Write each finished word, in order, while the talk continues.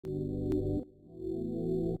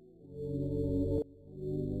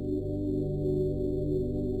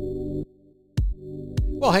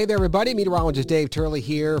Well, hey there, everybody. Meteorologist Dave Turley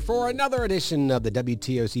here for another edition of the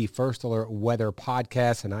WTOC First Alert Weather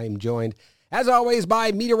Podcast, and I am joined, as always,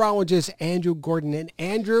 by meteorologist Andrew Gordon. And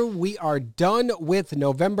Andrew, we are done with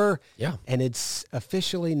November, and it's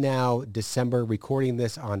officially now December, recording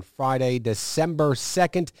this on Friday, December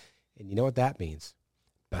 2nd, and you know what that means?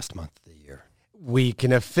 Best month of the year. We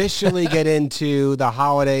can officially get into the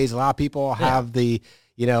holidays. A lot of people have the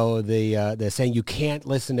saying you can't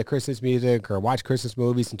listen to Christmas music or watch Christmas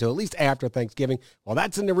movies until at least after Thanksgiving. Well,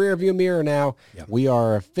 that's in the rearview mirror now. Yep. We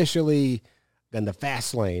are officially in the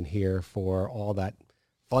fast lane here for all that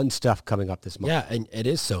fun stuff coming up this month. Yeah, and it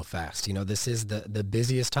is so fast. You know, this is the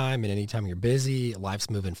busiest time, and anytime you're busy, life's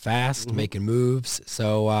moving fast, making moves.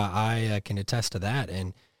 So I can attest to that,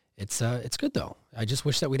 and it's good, though. I just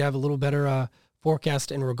wish that we'd have a little better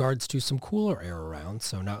forecast in regards to some cooler air around,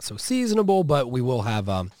 so not so seasonable, but we will have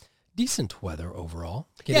decent weather overall.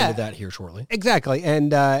 Get into that here shortly. Exactly,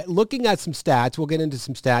 and looking at some stats, we'll get into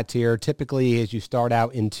some stats here. Typically, as you start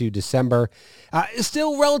out into December, it's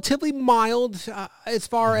still relatively mild as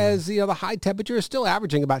far as, the high temperature is still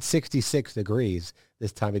averaging about 66 degrees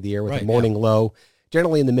this time of the year with a morning low.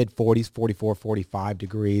 Generally in the mid-40s, 44, 45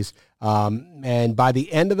 degrees. And by the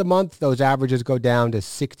end of the month, those averages go down to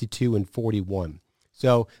 62 and 41.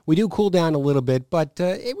 So we do cool down a little bit, but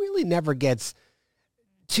it really never gets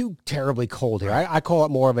too terribly cold here. I call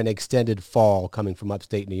it more of an extended fall coming from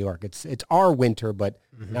upstate New York. It's our winter, but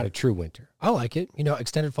not a true winter. I like it.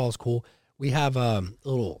 Extended fall is cool. We have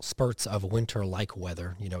little spurts of winter-like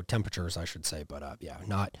weather, temperatures, I should say, but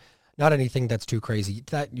not anything that's too crazy.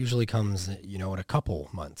 That usually comes, in a couple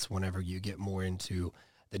months whenever you get more into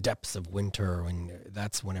the depths of winter, and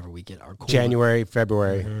that's whenever we get our cooler. January,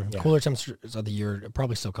 February. Cooler temperatures of the year,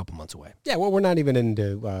 probably still a couple months away. Yeah, well, we're not even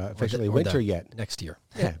into officially winter yet. Next year.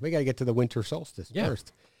 Yeah, we got to get to the winter solstice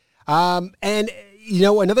first. And,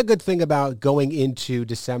 another good thing about going into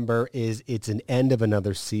December is it's an end of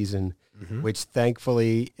another season, which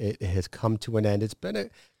thankfully it has come to an end. It's been a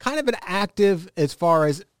kind of an active as far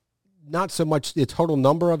as not so much the total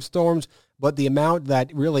number of storms, but the amount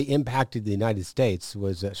that really impacted the United States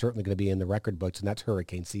was certainly going to be in the record books, and that's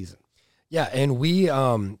hurricane season. Yeah, and we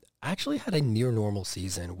actually had a near normal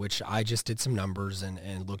season, which I just did some numbers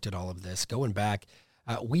and looked at all of this. Going back,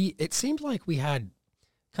 it seemed like we had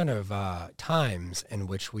kind of times in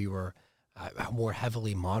which we were more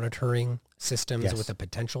heavily monitoring systems with a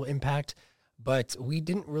potential impact, but we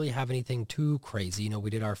didn't really have anything too crazy. We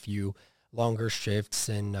did our few longer shifts,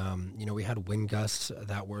 and we had wind gusts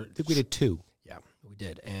that were. I think we did two. Yeah, we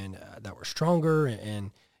did, and that were stronger.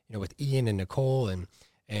 And with Ian and Nicole,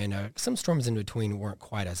 and some storms in between weren't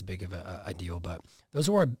quite as big of a deal, but those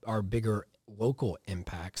were our bigger local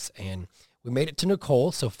impacts. And we made it to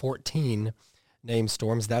Nicole, so 14 named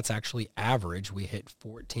storms. That's actually average. We hit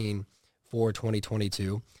 14 for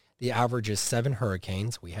 2022. The average is 7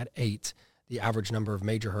 hurricanes. We had 8. The average number of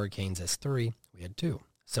major hurricanes is 3. We had 2.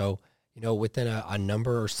 So within a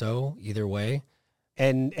number or so, either way.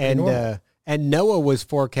 And NOAA was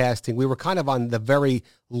forecasting, we were kind of on the very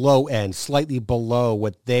low end, slightly below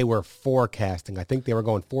what they were forecasting. I think they were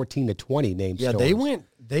going 14 to 20 named storms. Yeah,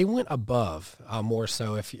 they went above more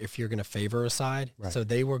so if you're going to favor a side. Right. So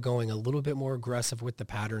they were going a little bit more aggressive with the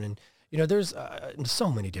pattern. And, there's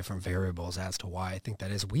so many different variables as to why I think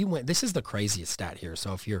that is. This is the craziest stat here.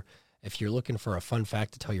 So if you're looking for a fun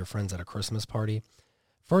fact to tell your friends at a Christmas party,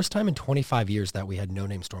 first time in 25 years that we had no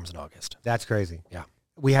name storms in August. That's crazy. Yeah.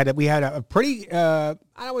 We had a pretty, I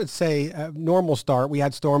would say, normal start. We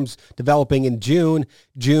had storms developing in June,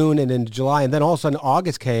 and in July, and then all of a sudden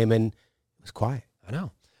August came and it was quiet. I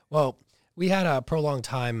know. Well, we had a prolonged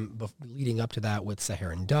time leading up to that with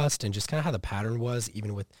Saharan dust and just kind of how the pattern was,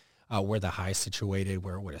 even with where the high situated,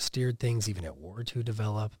 where it would have steered things, even if it were to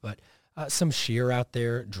develop. But some shear out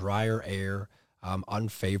there, drier air,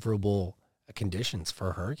 unfavorable conditions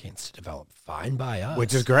for hurricanes to develop. Fine by us.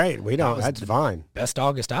 Which is great. That's fine. Best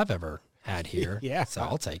August I've ever had here. Yeah. So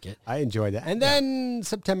I'll take it. I enjoyed that. And then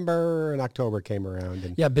September and October came around.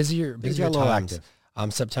 And busier times.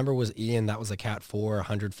 Active. September was Ian. That was a Cat 4,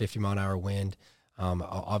 150 mile an hour wind.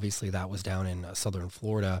 Obviously that was down in southern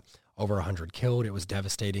Florida. Over 100 killed. It was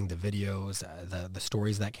devastating. The videos, the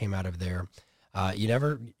stories that came out of there. You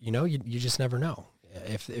just never know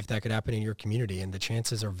if that could happen in your community, and the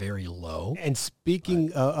chances are very low. And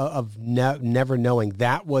speaking of never knowing,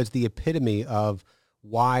 that was the epitome of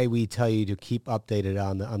why we tell you to keep updated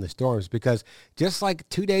on the storms, because just like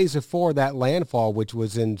 2 days before that landfall, which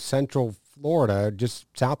was in central Florida, just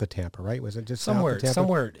south of Tampa, right? Was it just somewhere south of Tampa?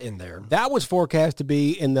 Somewhere in there. That was forecast to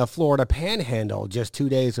be in the Florida Panhandle just 2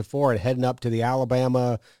 days before, and heading up to the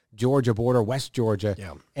Alabama, Georgia border, West Georgia.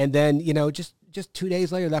 Yeah. And then, just 2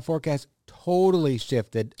 days later, that forecast totally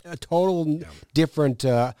shifted, a total different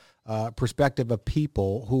perspective of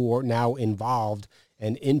people who are now involved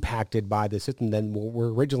and impacted by the system than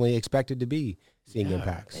were originally expected to be seeing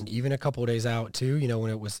impacts. And even a couple of days out too, when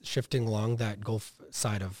it was shifting along that Gulf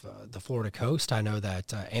side of the Florida coast, I know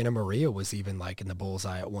that Anna Maria was even like in the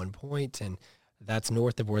bullseye at one point, and that's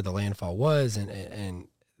north of where the landfall was, and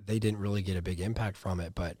they didn't really get a big impact from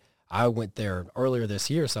it. But I went there earlier this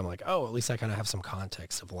year, so I'm like, oh, at least I kind of have some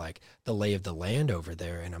context of like the lay of the land over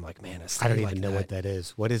there. And I'm like, man, I don't even know what that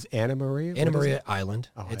is. What is Anna Maria? Anna Maria Island.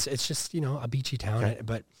 Oh, it's just, a beachy town. Okay.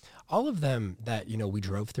 But all of them that, we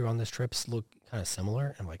drove through on this trips look kind of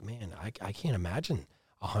similar. I'm like, man, I can't imagine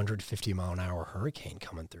a 150-mile-an-hour hurricane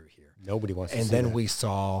coming through here. Nobody wants to see And then that. we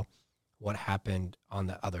saw what happened on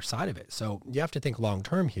the other side of it. So you have to think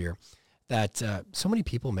long-term here that so many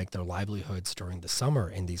people make their livelihoods during the summer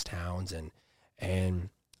in these towns, and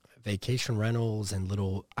vacation rentals and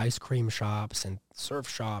little ice cream shops and surf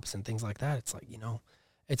shops and things like that. It's like,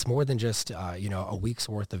 it's more than just, a week's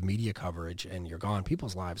worth of media coverage and you're gone.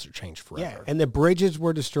 People's lives are changed forever. Yeah, and the bridges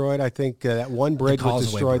were destroyed. I think that one bridge was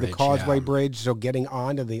destroyed, the Causeway Bridge, so getting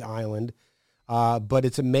onto the island. But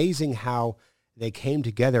it's amazing how they came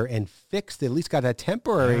together and fixed, at least got that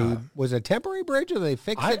temporary, was it a temporary bridge or they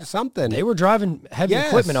fixed it something? They were driving heavy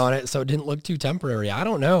equipment on it, so it didn't look too temporary. I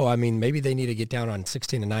don't know. I mean, maybe they need to get down on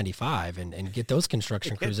 16 and 95 and get those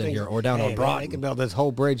construction crews in here, or down on Broughton. They can build this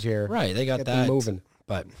whole bridge here. Right, they got get that them moving.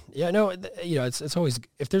 But yeah, no, it's always,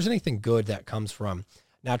 if there's anything good that comes from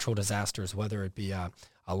natural disasters, whether it be a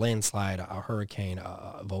landslide, a hurricane,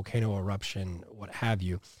 a volcano eruption, what have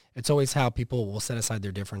you, it's always how people will set aside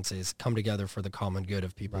their differences, come together for the common good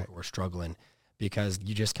of people who are struggling, because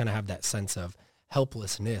you just kind of have that sense of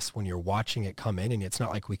helplessness when you're watching it come in, and it's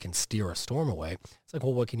not like we can steer a storm away. It's like,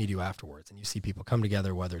 well, what can you do afterwards? And you see people come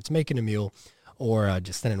together, whether it's making a meal or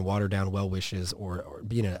just sending water down well wishes, or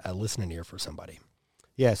being a listening ear for somebody.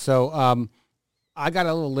 Yeah, so I got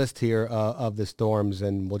a little list here of the storms,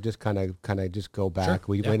 and we'll just kind of just go back. Sure.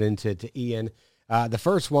 We went into Ian. The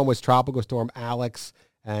first one was Tropical Storm Alex,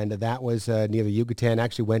 and that was near the Yucatan.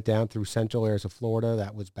 Actually went down through central areas of Florida.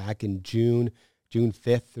 That was back in June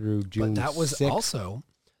 5th through June 6th. But that was also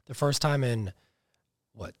the first time in,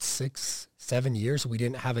 6-7 years we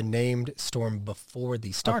didn't have a named storm before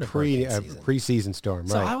the start of hurricane season. Preseason storm,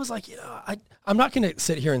 right. So I was like, I'm not going to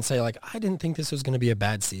sit here and say, like, I didn't think this was going to be a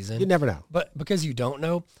bad season. You never know. But because you don't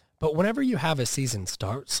know. But whenever you have a season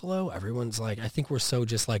start slow, everyone's like, I think we're so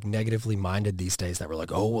just like negatively minded these days that we're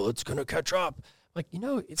like, oh, well, it's going to catch up. Like,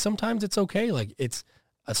 sometimes it's okay. Like, it's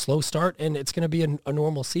a slow start and it's going to be a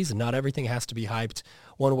normal season. Not everything has to be hyped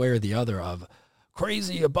one way or the other of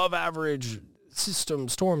crazy above average system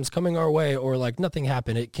storms coming our way, or like nothing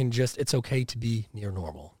happened. It can just, it's okay to be near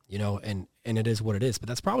normal, and it is what it is. But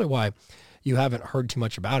that's probably why you haven't heard too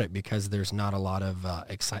much about it, because there's not a lot of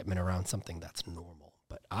excitement around something that's normal.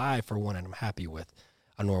 But I, for one, am happy with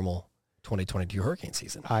a normal 2022 hurricane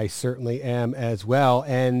season. I certainly am as well.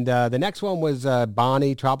 And the next one was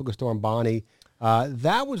Bonnie, Tropical Storm Bonnie.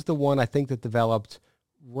 That was the one I think that developed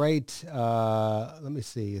right, let me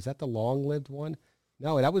see, is that the long-lived one?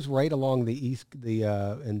 No, that was right along the east,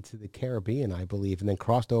 into the Caribbean, I believe, and then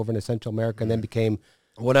crossed over into Central America, and then became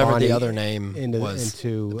whatever Bonnie the other name into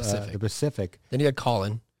the Pacific. Then you had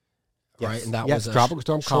Colin, right? And that was a Tropical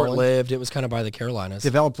Storm Colin. Short-lived. It was kind of by the Carolinas.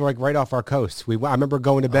 Developed like right off our coast. I remember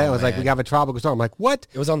going to bed. I was like, we have a tropical storm. I'm like, what?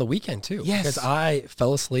 It was on the weekend too. Yes. Because I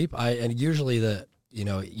fell asleep. And usually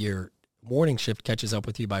your morning shift catches up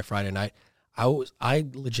with you by Friday night. I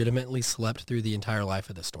legitimately slept through the entire life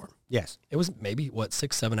of the storm. Yes. It was maybe,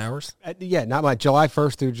 6-7 hours? Not much. July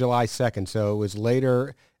 1st through July 2nd. So it was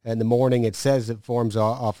later in the morning. It says it forms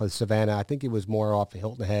off of Savannah. I think it was more off of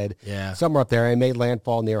Hilton Head. Yeah. Somewhere up there. And made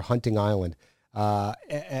landfall near Hunting Island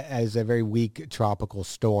as a very weak tropical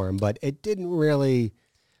storm. But it didn't really...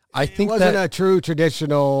 it wasn't a true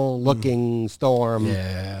traditional looking storm.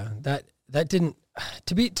 Yeah. That didn't...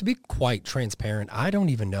 To be quite transparent, I don't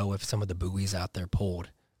even know if some of the buoys out there pulled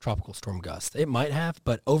tropical storm gusts. It might have,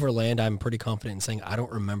 but over land, I'm pretty confident in saying I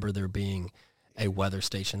don't remember there being a weather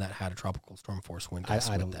station that had a tropical storm force wind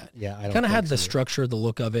gust with that. Yeah, I don't kind of had the so. structure, the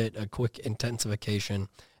look of it, a quick intensification,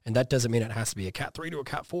 and that doesn't mean it has to be a Cat 3 to a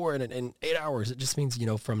Cat 4 in 8 hours. It just means,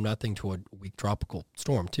 from nothing to a weak tropical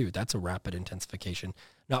storm, too. That's a rapid intensification,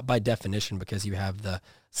 not by definition, because you have the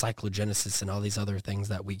cyclogenesis and all these other things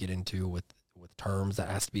that we get into with terms that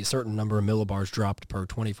has to be a certain number of millibars dropped per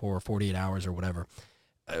 24 or 48 hours or whatever.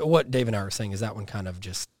 What Dave and I were saying is that one kind of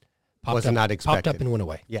just was not expected. Popped up and went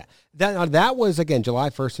away. Yeah. That was, again, July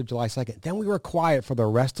 1st to July 2nd. Then we were quiet for the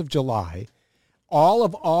rest of July, all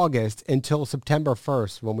of August until September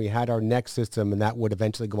 1st when we had our next system, and that would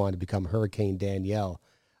eventually go on to become Hurricane Danielle,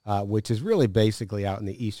 which is really basically out in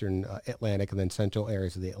the eastern Atlantic and then central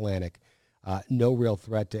areas of the Atlantic. No real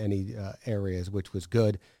threat to any areas, which was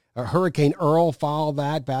good. Hurricane Earl followed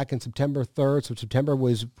that back in September 3rd, so September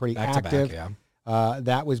was pretty active. Back, yeah.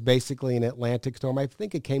 That was basically an Atlantic storm. I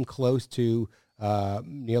think it came close to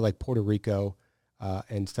near like Puerto Rico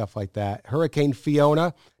and stuff like that. Hurricane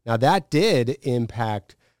Fiona, now that did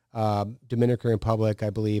impact Dominican Republic, I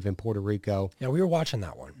believe, and Puerto Rico. Yeah, we were watching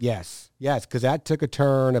that one. Yes, because that took a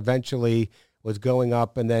turn, eventually was going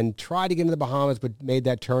up, and then tried to get into the Bahamas, but made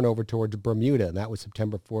that turn over towards Bermuda, and that was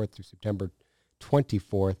September 4th through September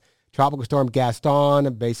 24th. Tropical Storm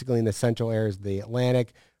Gaston, basically in the central areas of the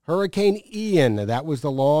Atlantic. Hurricane Ian, that was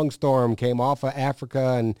the long storm, came off of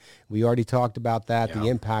Africa, and we already talked about that, Yeah. the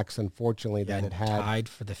impacts, unfortunately, that it had. Tied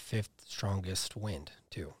for the 5th strongest wind,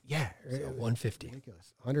 too. Yeah. So 150.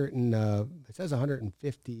 Ridiculous. It says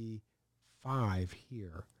 155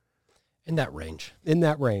 here. In that range. In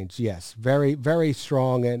that range, yes. Very, very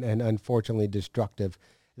strong and unfortunately destructive.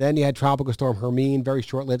 Then you had Tropical Storm Hermine, very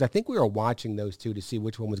short-lived. I think we were watching those two to see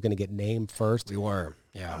which one was going to get named first. We were,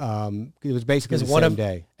 yeah. It was basically the one same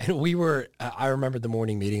day. And we were, I remember the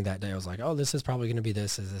morning meeting that day. I was like, oh, this is probably going to be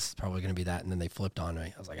this. This is probably going to be that. And then they flipped on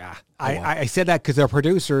me. I was like, I said that because our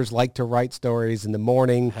producers like to write stories in the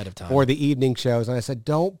morning Ahead of time. for the evening shows. And I said,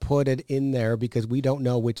 don't put it in there because we don't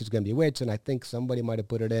know which is going to be which. And I think somebody might have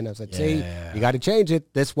put it in. I said, see, you got to change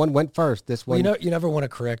it. This one went first. This one. Well, you never want to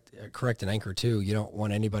correct an anchor, too. You don't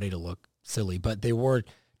want anybody to look silly. But they were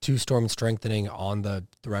two storms strengthening on the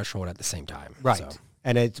threshold at the same time. Right. So.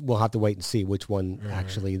 And we'll have to wait and see which one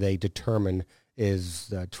actually they determine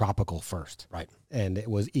is tropical first. Right. And it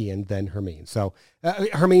was Ian, then Hermine. So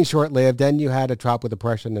Hermine short-lived. Then you had a tropical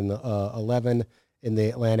depression in the 11 in the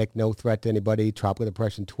Atlantic, no threat to anybody. Tropical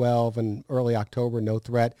depression 12 in early October, no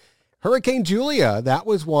threat. Hurricane Julia, that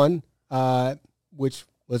was one, which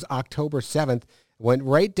was October 7th, went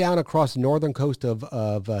right down across the northern coast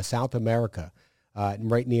of South America,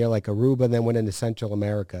 right near like Aruba, then went into Central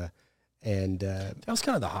America. And that was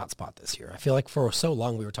kind of the hot spot this year. I feel like for so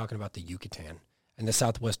long we were talking about the Yucatan and the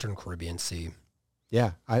southwestern Caribbean Sea.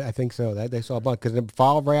 Yeah, I think so. They saw a bunch because the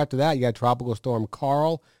fall right after that, you got Tropical Storm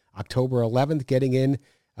Carl, October 11th, getting in.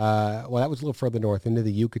 Well, that was a little further north into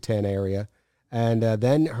the Yucatan area, and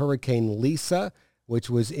then Hurricane Lisa, which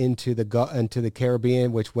was into the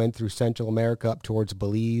Caribbean, which went through Central America up towards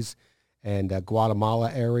Belize and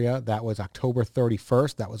Guatemala area. That was October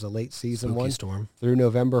 31st. That was a late season Spooky one storm. through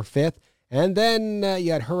November 5th. And then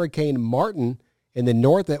you had Hurricane Martin in the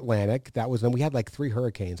North Atlantic. That was when we had like 3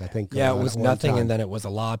 hurricanes, I think. Yeah, it was at one nothing, time. and then it was a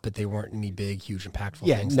lot, but they weren't any big, huge, impactful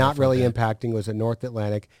Yeah, things. not really impacting. It was in North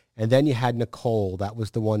Atlantic. And then you had Nicole. That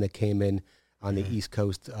was the one that came in on the east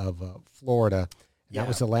coast of Florida. And that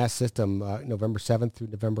was the last system, November 7th through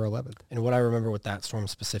November 11th. And what I remember with that storm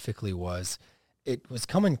specifically was it was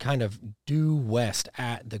coming kind of due west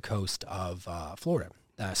at the coast of Florida,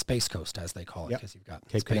 Space Coast, as they call it, because you've got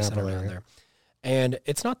Cape Space Canaveral around area. there. And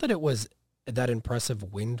it's not that it was that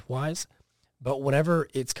impressive wind-wise, but whenever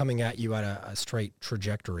it's coming at you at a straight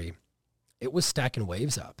trajectory, it was stacking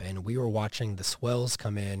waves up. And we were watching the swells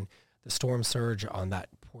come in, the storm surge on that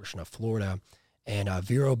portion of Florida. And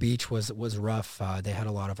Vero Beach was rough. They had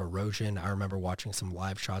a lot of erosion. I remember watching some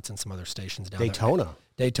live shots in some other stations down Daytona. there.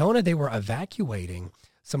 Daytona, they were evacuating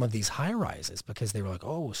some of these high rises because they were like,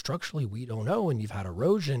 oh, structurally, we don't know. And you've had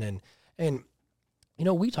erosion. And you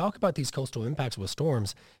know, we talk about these coastal impacts with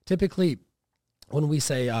storms. Typically, when we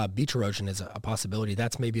say beach erosion is a possibility,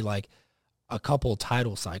 that's maybe like a couple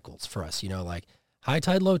tidal cycles for us. You know, like high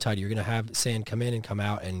tide, low tide, you're going to have sand come in and come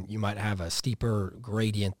out, and you might have a steeper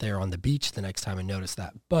gradient there on the beach the next time and notice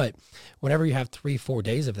that. But whenever you have 3-4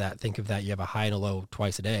 days of that, think of that. You have a high and a low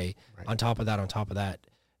twice a day. Right. On top of that,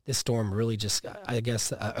 this storm really just, I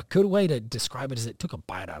guess, a good way to describe it is it took a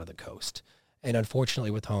bite out of the coast. And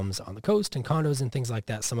unfortunately, with homes on the coast and condos and things like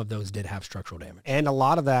that, some of those did have structural damage. And a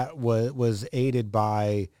lot of that was aided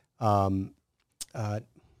by, was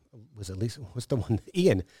at least, what's the one?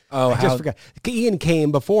 Ian. Oh, I just forgot. Ian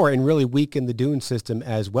came before and really weakened the dune system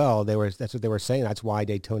as well. That's what they were saying. That's why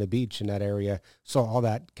Daytona Beach in that area saw all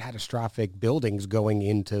that catastrophic buildings going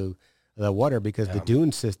into the water because the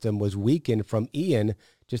dune system was weakened from Ian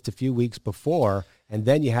just a few weeks before. And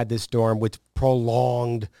then you had this storm which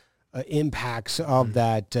prolonged impacts of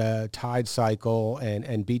that tide cycle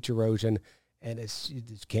and beach erosion. And it's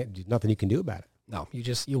nothing you can do about it. No,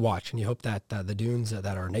 you watch and you hope that the dunes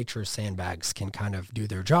that are nature's sandbags can kind of do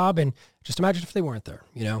their job. And just imagine if they weren't there,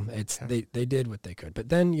 they did what they could. But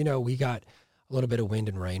then, we got a little bit of wind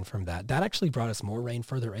and rain from that. That actually brought us more rain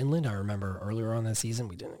further inland. I remember earlier on this season,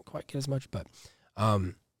 we didn't quite get as much, but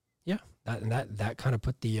that kind of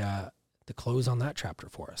put the close on that chapter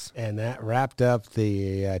for us. And that wrapped up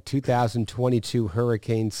the 2022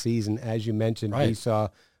 hurricane season. As you mentioned, we saw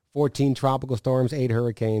 14 tropical storms, 8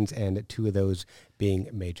 hurricanes, and 2 of those being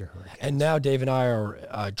major hurricanes. And now Dave and I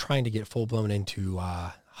are trying to get full-blown into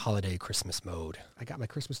holiday Christmas mode. I got my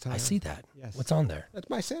Christmas tie. I see that. Yes. What's on there? That's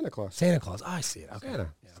my Santa Claus. Santa Claus. Oh, I see it. Okay. Santa.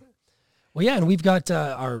 Yeah. Well, yeah, and we've got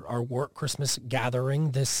our work Christmas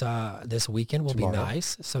gathering this weekend will Tomorrow. be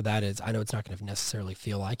nice. So that is, I know it's not going to necessarily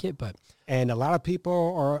feel like it, but. And a lot of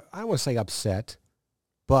people are, I don't want to say upset,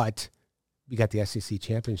 but we got the SEC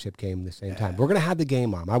championship game at the same time. We're going to have the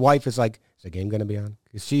game on. My wife is like, is the game going to be on?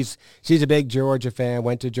 Because she's a big Georgia fan,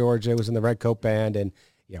 went to Georgia, was in the Red Coat Band, and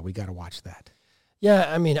yeah, we got to watch that.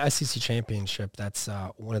 Yeah, I mean, SEC championship, that's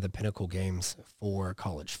one of the pinnacle games for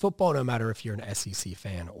college football, no matter if you're an SEC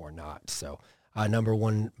fan or not. So number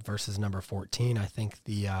 1 versus number 14, I think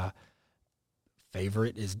the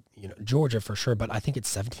favorite is, Georgia for sure, but I think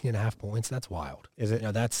it's 17.5 points. That's wild. Is it?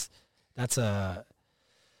 That's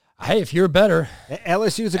hey, if you're better.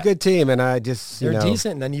 LSU is a good team, and I just, they're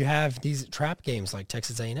decent. And then you have these trap games like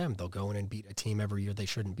Texas A&M. They'll go in and beat a team every year they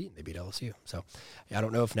shouldn't beat, and they beat LSU. So I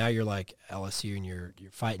don't know if now you're like LSU and you're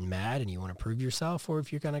fighting mad and you want to prove yourself, or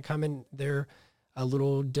if you're going to come in there a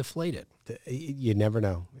little deflated. You never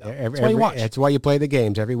know. No. That's why you watch. That's why you play the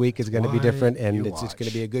games. Every week is going to be different, and it's just going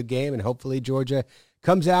to be a good game, and hopefully Georgia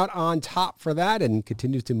comes out on top for that and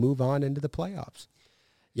continues to move on into the playoffs.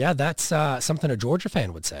 Yeah, that's something a Georgia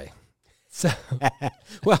fan would say. So,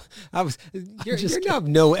 well, you're not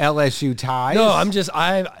no LSU ties.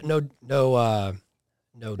 No, no.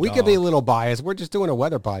 We could be a little biased. We're just doing a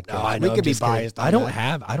weather podcast. No, I know, we could be biased. I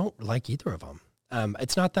don't like either of them.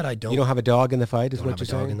 It's not that I don't. You don't have a dog in the fight, is what you're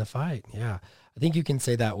saying? Dog in the fight. Yeah, I think you can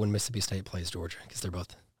say that when Mississippi State plays Georgia because they're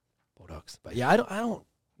both Bulldogs. But yeah, I don't.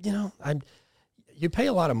 You pay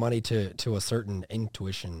a lot of money to a certain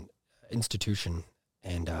institution.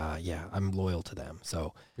 And, I'm loyal to them.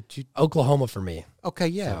 So Oklahoma for me. Okay,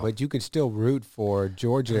 yeah, but you could still root for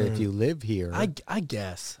Georgia if you live here. I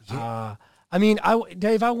guess. Yeah.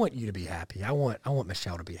 Dave, I want you to be happy. I want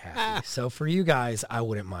Michelle to be happy. So for you guys, I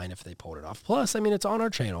wouldn't mind if they pulled it off. Plus, it's on our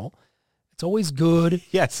channel. It's always good.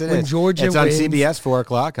 Yes, it when is. Georgia it's wins. On CBS 4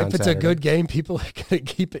 o'clock on If it's Saturday. a good game, people are going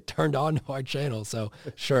to keep it turned on to our channel. So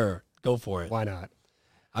sure, go for it. Why not?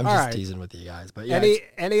 I'm All just right. teasing with you guys, but yeah.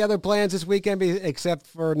 Any other plans this weekend except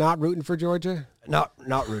for not rooting for Georgia? Not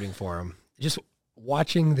rooting for them. Just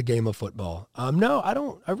watching the game of football. No, I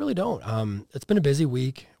don't. I really don't. It's been a busy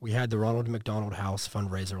week. We had the Ronald McDonald House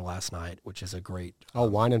fundraiser last night, which is a great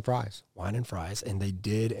Wine and fries. Wine and fries, and they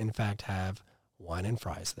did in fact have wine and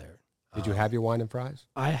fries there. Did you have your wine and fries?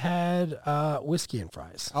 I had whiskey and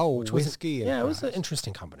fries. Oh, which was whiskey and yeah, fries. it was an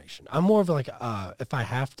interesting combination. I'm more of like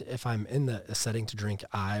if I'm in the setting to drink,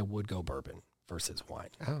 I would go bourbon versus wine.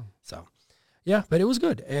 Oh, so yeah, but it was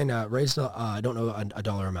good and raised I don't know a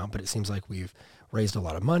dollar amount, but it seems like we've raised a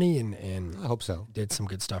lot of money and I hope so. Did some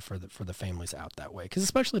good stuff for the families out that way, because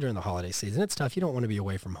especially during the holiday season, it's tough. You don't want to be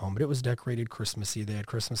away from home, but it was decorated Christmassy. They had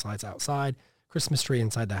Christmas lights outside, Christmas tree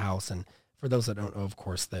inside the house, and for those that don't know, of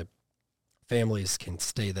course, the families can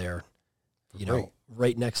stay there,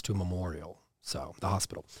 right next to a memorial, so the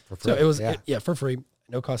hospital. For free. So it was for free,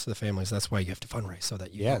 no cost to the families. That's why you have to fundraise so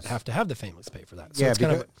that you don't have to have the families pay for that. So it's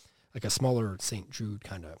kind of like a smaller St. Jude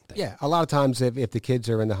kind of thing. Yeah, a lot of times if the kids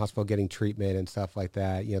are in the hospital getting treatment and stuff like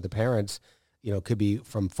that, the parents, could be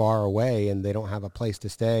from far away and they don't have a place to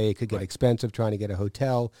stay. It could get expensive trying to get a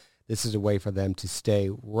hotel. This is a way for them to stay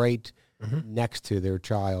right next to their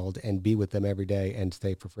child and be with them every day and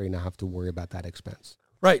stay for free and not have to worry about that expense.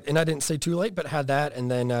 Right, and I didn't stay too late, but had that,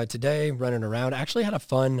 and then today running around, actually had a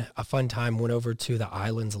fun time. Went over to the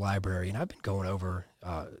Islands Library, and I've been going over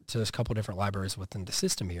to a couple different libraries within the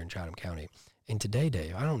system here in Chatham County. And today,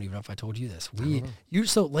 Dave, I don't even know if I told you this.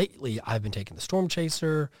 So lately I've been taking the Storm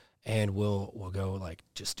Chaser, and we'll go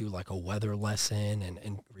just do a weather lesson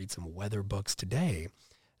and read some weather books. Today,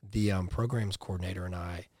 the programs coordinator and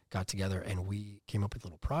I got together and we came up with a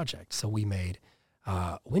little project. So we made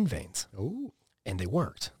wind vanes. Ooh. And they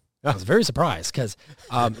worked. I was very surprised because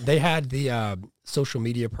they had the social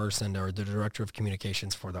media person or the director of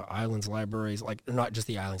communications for the Islands libraries, not just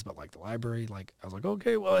the islands, but the library. I was like,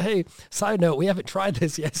 okay, well, hey, side note, we haven't tried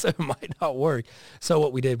this yet, so it might not work. So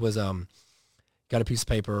what we did was got a piece of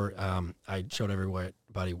paper. I showed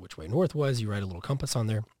everybody which way north was. You write a little compass on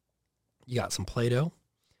there. you got some Play-Doh,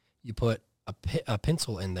 you put a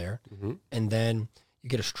pencil in there, and then you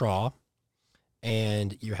get a straw,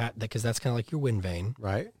 and you had because that's kind of like your wind vane,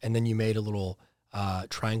 right? And then you made a little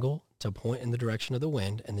triangle to point in the direction of the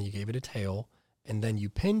wind, and then you gave it a tail, and then you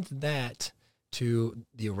pinned that to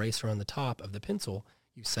the eraser on the top of the pencil.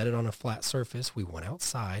 You set it on a flat surface. We went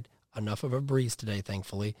outside, enough of a breeze today,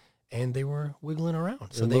 thankfully, and they were wiggling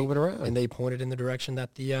around. So moving around, and they pointed in the direction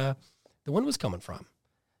that the wind was coming from.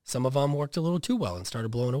 Some of them worked a little too well and started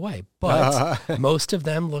blowing away, but most of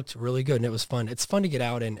them looked really good, and it was fun. It's fun to get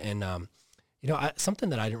out and something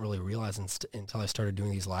that I didn't really realize until I started doing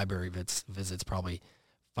these library visits probably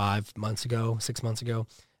 6 months ago,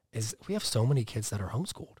 is we have so many kids that are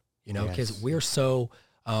homeschooled, because we're so,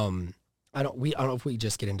 I don't know if we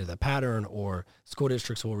just get into the pattern or school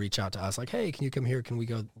districts will reach out to us like, hey, can you come here? Can we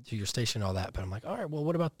go to your station? All that. But I'm like, all right, well,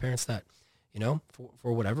 what about the parents that,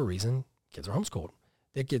 for whatever reason, kids are homeschooled?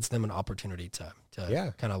 That gives them an opportunity to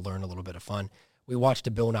kind of learn a little bit of fun. We watched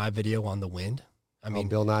a Bill Nye video on the wind. I mean,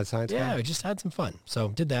 Bill Nye Science. Yeah, we just had some fun. So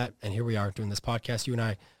did that, and here we are doing this podcast. You and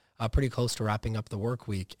I are pretty close to wrapping up the work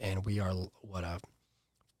week, and we are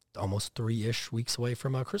almost 3-ish weeks away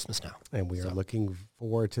from Christmas now. And we are looking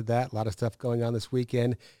forward to that. A lot of stuff going on this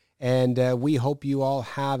weekend, and we hope you all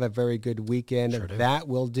have a very good weekend. Sure do. That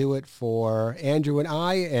will do it for Andrew and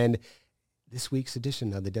I, and this week's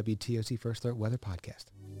edition of the WTOC First Alert Weather Podcast.